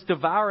some of this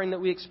devouring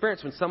that we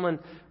experience. When someone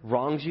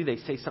wrongs you, they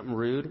say something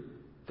rude,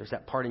 there's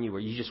that part in you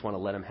where you just want to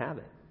let them have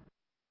it.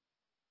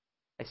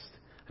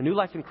 A new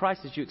life in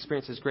Christ is you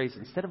experience His grace.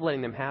 Instead of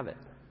letting them have it,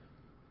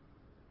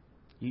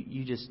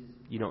 you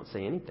don't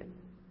say anything.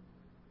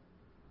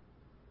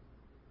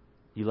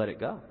 You let it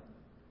go.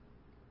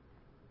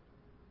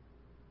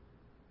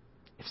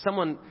 If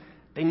someone,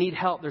 they need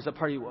help, there's a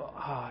part of you,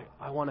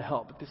 I want to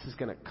help, but this is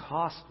going to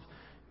cost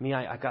me.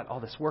 I got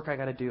all this work I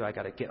got to do. I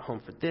got to get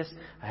home for this.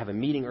 I have a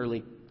meeting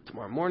early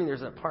tomorrow morning.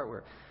 There's that part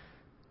where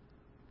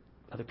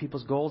other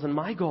people's goals and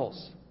my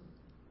goals.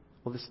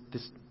 Well,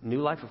 this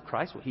new life of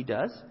Christ, what He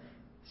does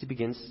is He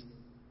begins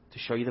to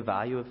show you the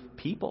value of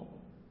people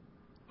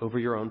over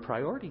your own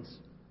priorities.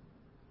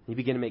 You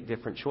begin to make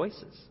different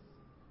choices.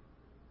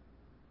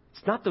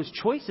 It's not those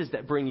choices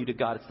that bring you to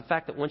God. It's the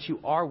fact that once you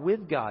are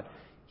with God,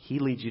 He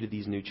leads you to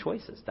these new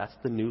choices. That's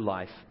the new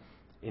life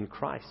in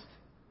Christ.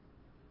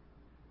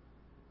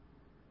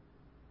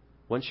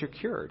 Once you're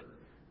cured,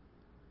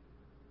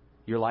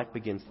 your life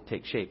begins to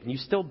take shape. And you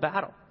still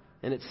battle.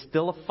 And it's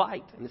still a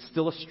fight. And it's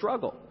still a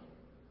struggle.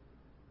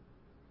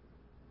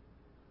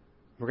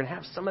 We're going to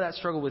have some of that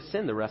struggle with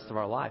sin the rest of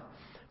our life.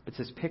 But it's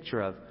this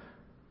picture of,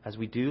 as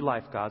we do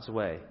life God's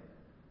way,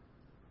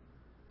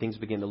 things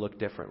begin to look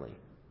differently.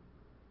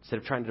 Instead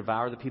of trying to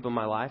devour the people in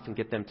my life and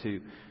get them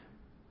to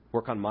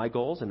work on my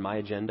goals and my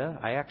agenda,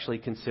 I actually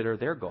consider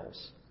their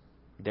goals,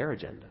 their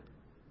agenda.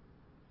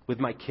 With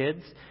my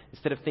kids,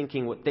 instead of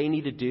thinking what they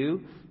need to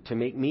do to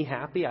make me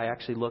happy, I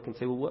actually look and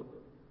say, well,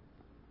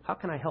 how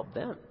can I help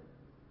them?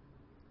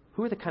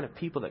 Who are the kind of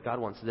people that God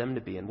wants them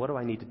to be, and what do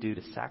I need to do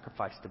to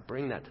sacrifice to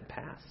bring that to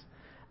pass?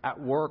 at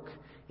work,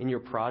 in your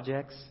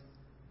projects.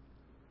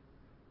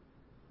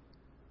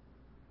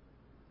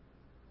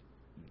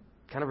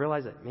 Kind of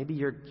realize that maybe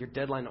your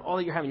deadline, all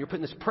that you're having, you're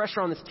putting this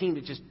pressure on this team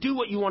to just do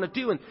what you want to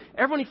do, and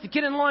everyone needs to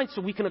get in line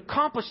so we can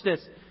accomplish this.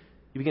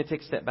 You begin to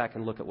take a step back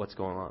and look at what's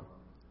going on.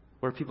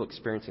 What are people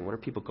experiencing? What are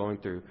people going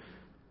through?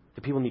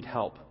 Do people need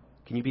help?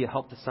 Can you be a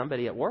help to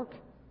somebody at work?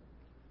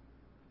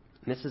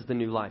 And this is the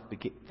new life.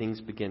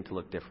 Things begin to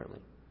look differently.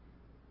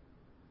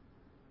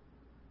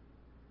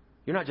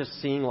 You're not just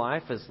seeing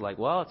life as like,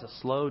 well, it's a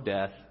slow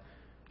death.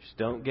 Just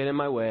don't get in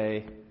my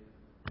way.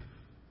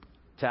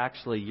 To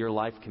actually, your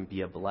life can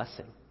be a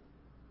blessing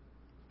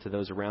to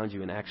those around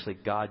you. And actually,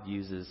 God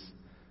uses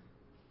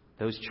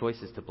those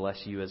choices to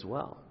bless you as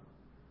well.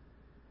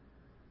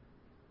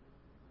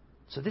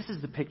 So this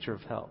is the picture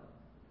of help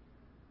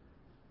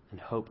and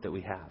hope that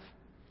we have.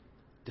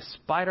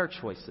 Despite our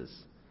choices,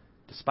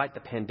 despite the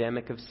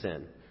pandemic of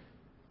sin,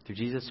 through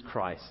Jesus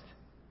Christ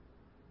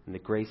and the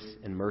grace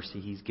and mercy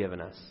He's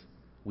given us,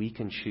 we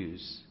can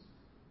choose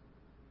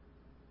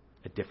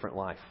a different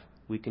life.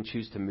 We can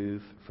choose to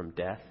move from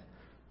death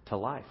to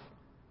life.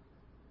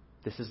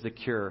 This is the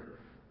cure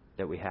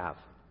that we have.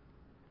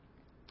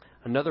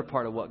 Another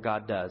part of what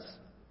God does,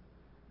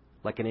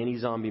 like in any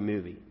zombie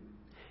movie,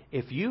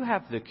 if you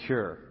have the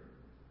cure,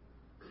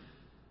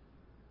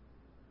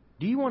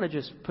 do you want to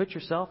just put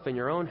yourself in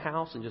your own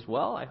house and just,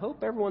 well, I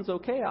hope everyone's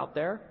okay out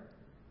there.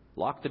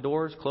 Lock the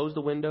doors, close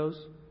the windows.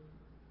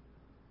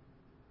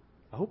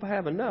 I hope I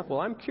have enough. Well,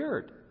 I'm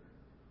cured.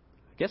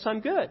 I guess I'm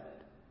good.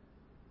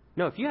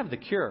 No, if you have the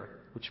cure,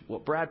 which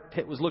what Brad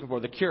Pitt was looking for,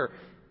 the cure,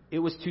 it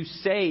was to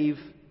save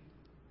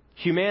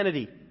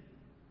humanity.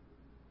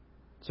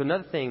 So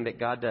another thing that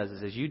God does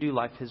is as you do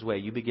life His way,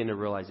 you begin to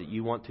realize that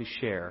you want to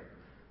share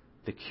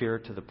the cure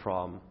to the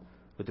problem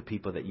with the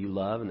people that you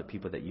love and the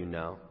people that you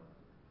know.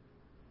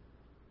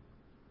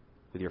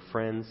 With your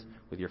friends,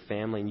 with your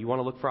family, and you want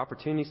to look for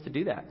opportunities to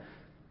do that.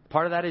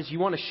 Part of that is you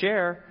want to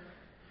share.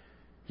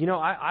 You know,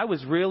 I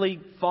was really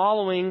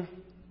following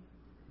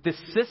this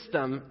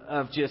system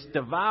of just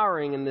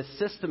devouring and this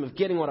system of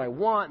getting what I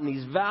want and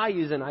these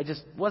values, and I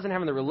just wasn't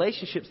having the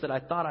relationships that I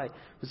thought I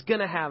was going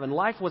to have, and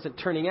life wasn't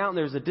turning out, and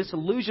there was a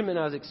disillusionment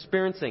I was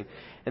experiencing.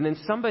 And then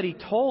somebody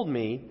told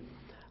me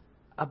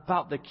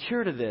about the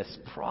cure to this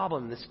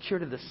problem, this cure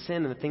to the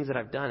sin and the things that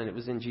I've done, and it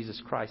was in Jesus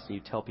Christ, and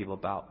you tell people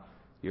about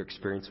your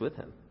experience with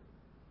Him.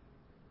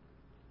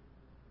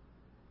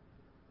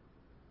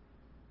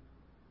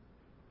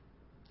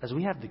 As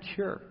we have the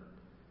cure,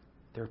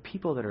 there are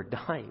people that are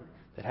dying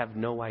that have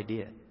no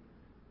idea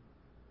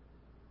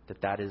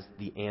that that is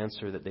the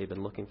answer that they've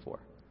been looking for.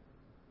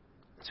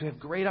 So we have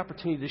great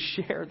opportunity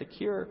to share the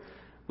cure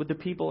with the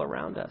people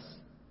around us.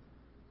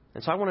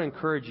 And so I want to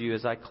encourage you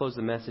as I close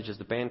the message, as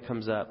the band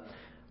comes up,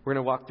 we're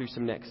going to walk through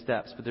some next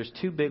steps. But there's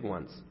two big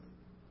ones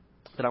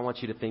that I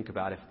want you to think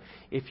about.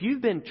 If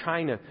you've been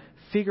trying to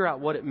figure out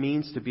what it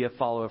means to be a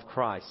follower of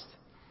Christ,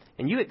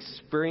 and you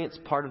experience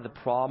part of the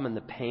problem and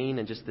the pain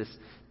and just this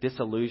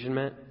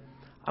disillusionment,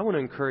 I want to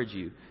encourage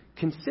you,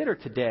 consider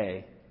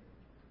today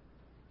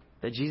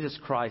that Jesus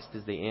Christ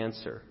is the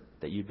answer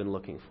that you've been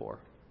looking for.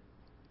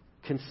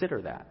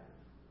 Consider that.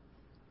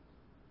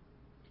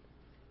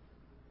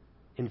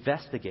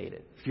 Investigate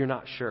it if you're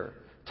not sure.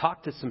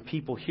 Talk to some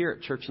people here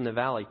at Church in the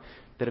Valley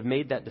that have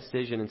made that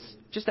decision and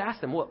just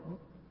ask them,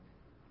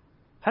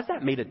 has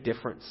that made a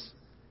difference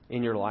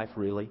in your life,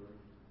 really?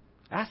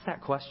 Ask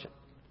that question.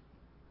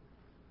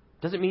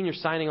 Doesn't mean you're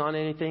signing on to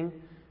anything.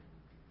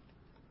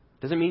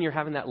 Doesn't mean you're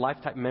having that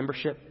lifetime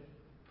membership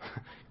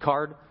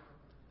card.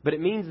 But it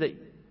means that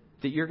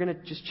you're going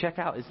to just check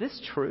out, is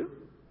this true?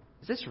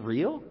 Is this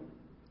real?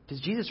 Does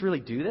Jesus really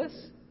do this?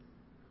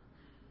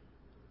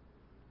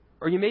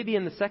 Or you may be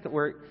in the second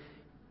where,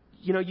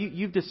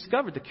 you've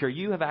discovered the cure.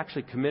 You have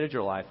actually committed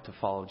your life to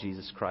follow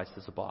Jesus Christ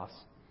as a boss.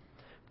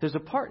 There's a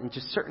part in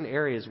just certain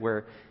areas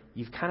where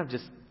you've kind of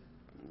just,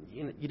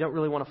 you don't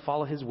really want to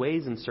follow His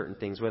ways in certain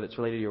things, whether it's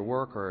related to your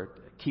work or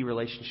a key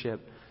relationship,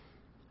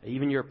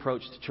 even your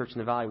approach to Church in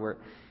the Valley, where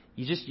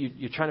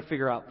you're trying to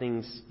figure out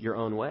things your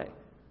own way.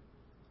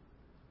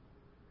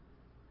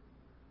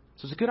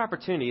 So it's a good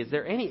opportunity. Is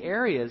there any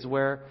areas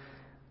where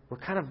we're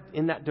kind of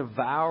in that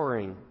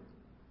devouring,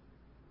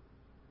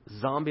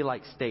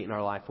 zombie-like state in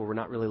our life where we're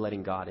not really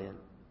letting God in?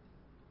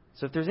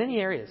 So if there's any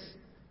areas,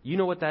 you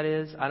know what that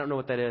is, I don't know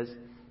what that is,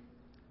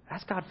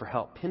 ask God for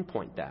help.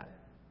 Pinpoint that.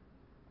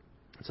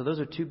 So those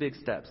are two big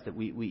steps that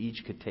we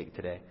each could take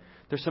today.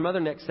 There's some other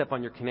next step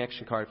on your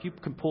connection card. If you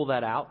can pull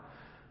that out,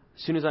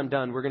 as soon as I'm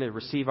done, we're going to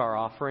receive our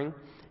offering,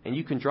 and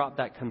you can drop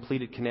that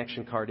completed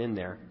connection card in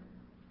there.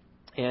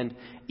 And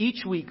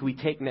each week we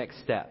take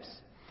next steps.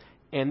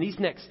 And these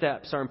next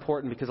steps are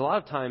important because a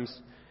lot of times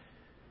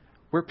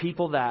we're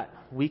people that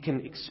we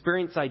can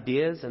experience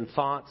ideas and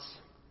thoughts,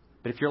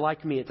 but if you're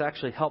like me, it's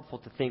actually helpful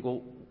to think,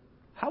 well,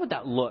 how would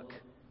that look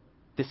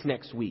this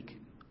next week?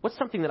 What's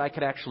something that I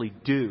could actually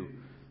do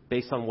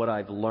based on what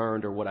I've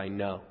learned or what I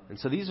know? And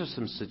so these are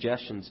some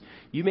suggestions.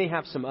 You may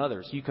have some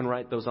others. You can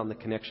write those on the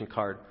connection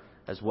card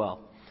as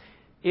well.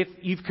 If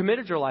you've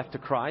committed your life to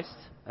Christ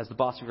as the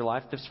boss of your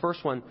life, this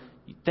first one,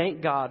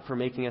 thank God for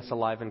making us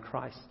alive in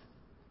Christ.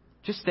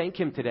 Just thank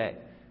Him today.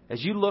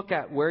 As you look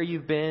at where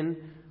you've been,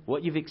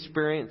 what you've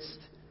experienced,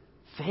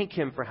 thank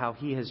Him for how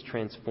He has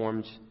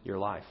transformed your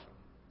life.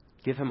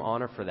 Give Him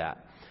honor for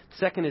that.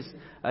 Second is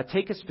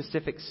take a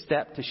specific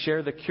step to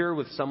share the cure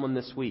with someone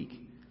this week.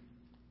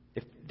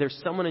 If there's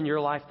someone in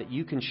your life that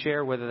you can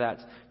share, whether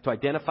that's to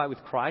identify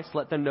with Christ,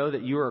 let them know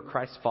that you are a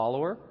Christ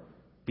follower.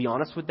 Be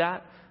honest with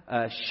that.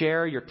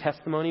 Share your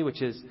testimony,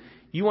 which is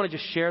you want to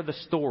just share the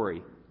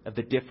story of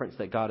the difference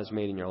that God has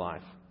made in your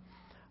life.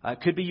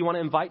 It could be you want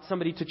to invite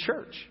somebody to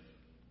church.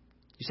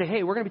 You say,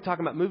 hey, we're going to be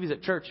talking about movies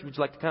at church. Would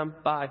you like to come?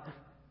 Bye.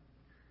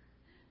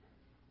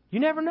 You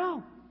never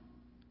know.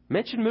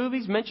 Mention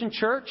movies, mention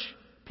church.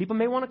 People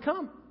may want to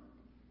come.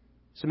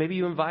 So maybe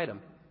you invite them.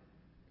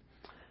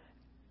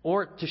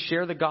 Or to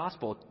share the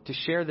gospel, to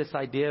share this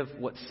idea of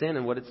what's sin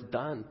and what it's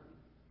done.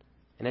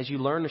 And as you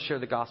learn to share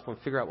the gospel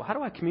and figure out, well, how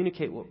do I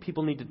communicate what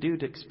people need to do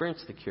to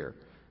experience the cure?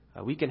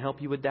 We can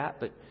help you with that,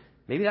 but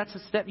maybe that's a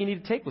step you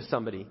need to take with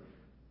somebody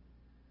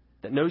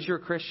that knows you're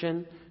a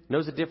Christian,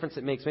 knows the difference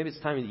it makes. Maybe it's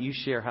time that you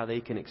share how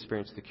they can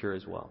experience the cure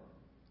as well.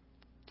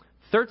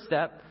 Third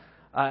step,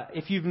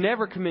 if you've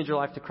never committed your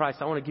life to Christ,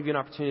 I want to give you an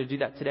opportunity to do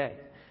that today.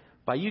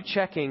 By you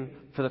checking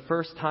for the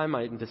first time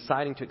and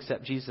deciding to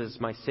accept Jesus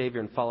as my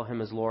Savior and follow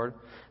Him as Lord,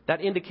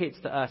 that indicates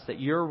to us that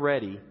you're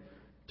ready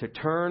to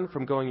turn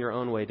from going your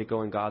own way to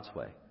going God's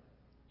way.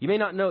 You may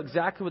not know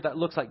exactly what that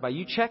looks like. By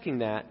you checking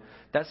that,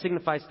 that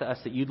signifies to us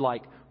that you'd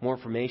like more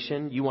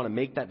information. You want to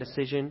make that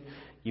decision.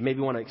 You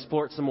maybe want to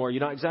explore it some more.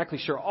 You're not exactly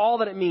sure all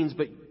that it means,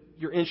 but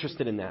you're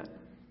interested in that.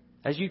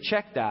 As you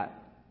check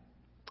that,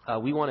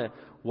 we want to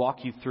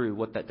walk you through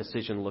what that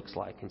decision looks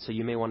like. And so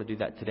you may want to do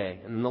that today.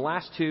 And then the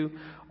last two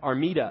are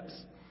meetups.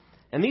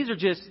 And these are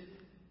just,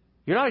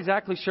 you're not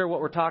exactly sure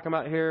what we're talking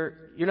about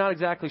here. You're not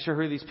exactly sure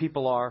who these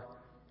people are.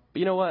 But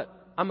you know what?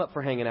 I'm up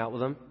for hanging out with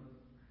them.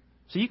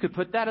 So you could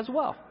put that as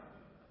well.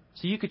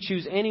 So you could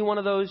choose any one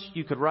of those.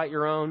 You could write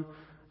your own.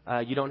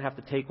 You don't have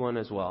to take one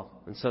as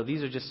well. And so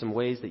these are just some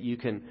ways that you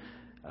can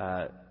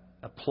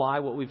apply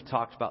what we've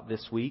talked about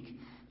this week.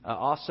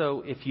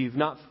 Also, if you've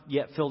not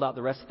yet filled out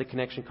the rest of the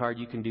connection card,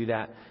 you can do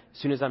that.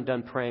 As soon as I'm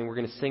done praying, we're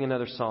going to sing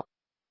another song.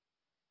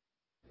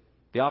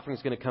 The offering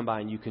is going to come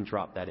by and you can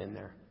drop that in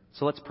there.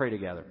 So let's pray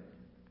together.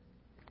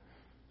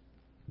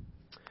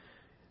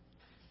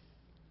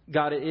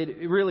 God,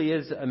 it really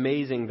is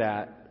amazing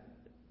that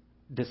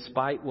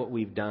despite what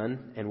we've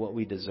done and what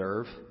we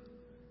deserve,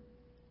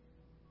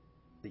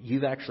 that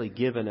you've actually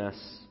given us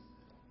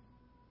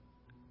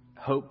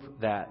hope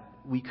that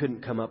we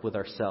couldn't come up with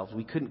ourselves.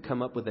 We couldn't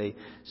come up with a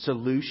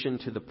solution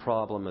to the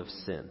problem of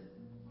sin.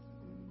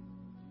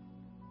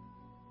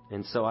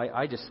 And so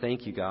I just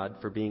thank you, God,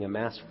 for being a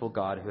masterful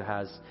God who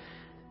has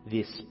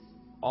this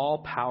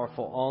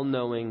all-powerful,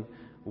 all-knowing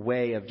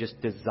way of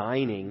just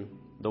designing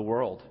the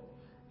world.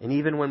 And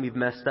even when we've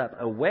messed up,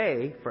 a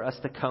way for us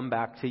to come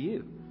back to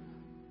you.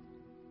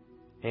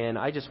 And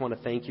I just want to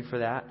thank you for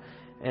that.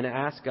 And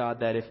ask, God,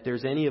 that if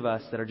there's any of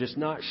us that are just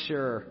not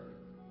sure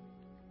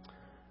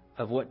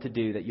of what to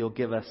do, that you'll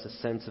give us a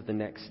sense of the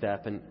next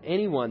step. And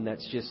anyone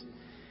that's just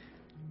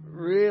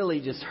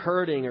really just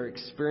hurting or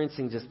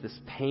experiencing just this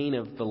pain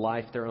of the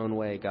life their own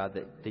way, God,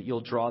 that you'll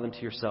draw them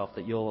to yourself,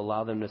 that you'll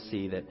allow them to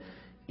see that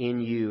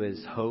in you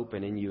is hope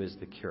and in you is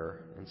the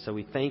cure. And so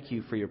we thank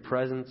you for your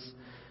presence,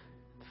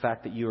 the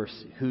fact that you are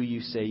who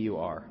you say you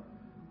are.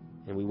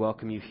 And we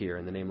welcome you here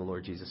in the name of the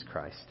Lord Jesus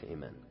Christ.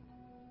 Amen.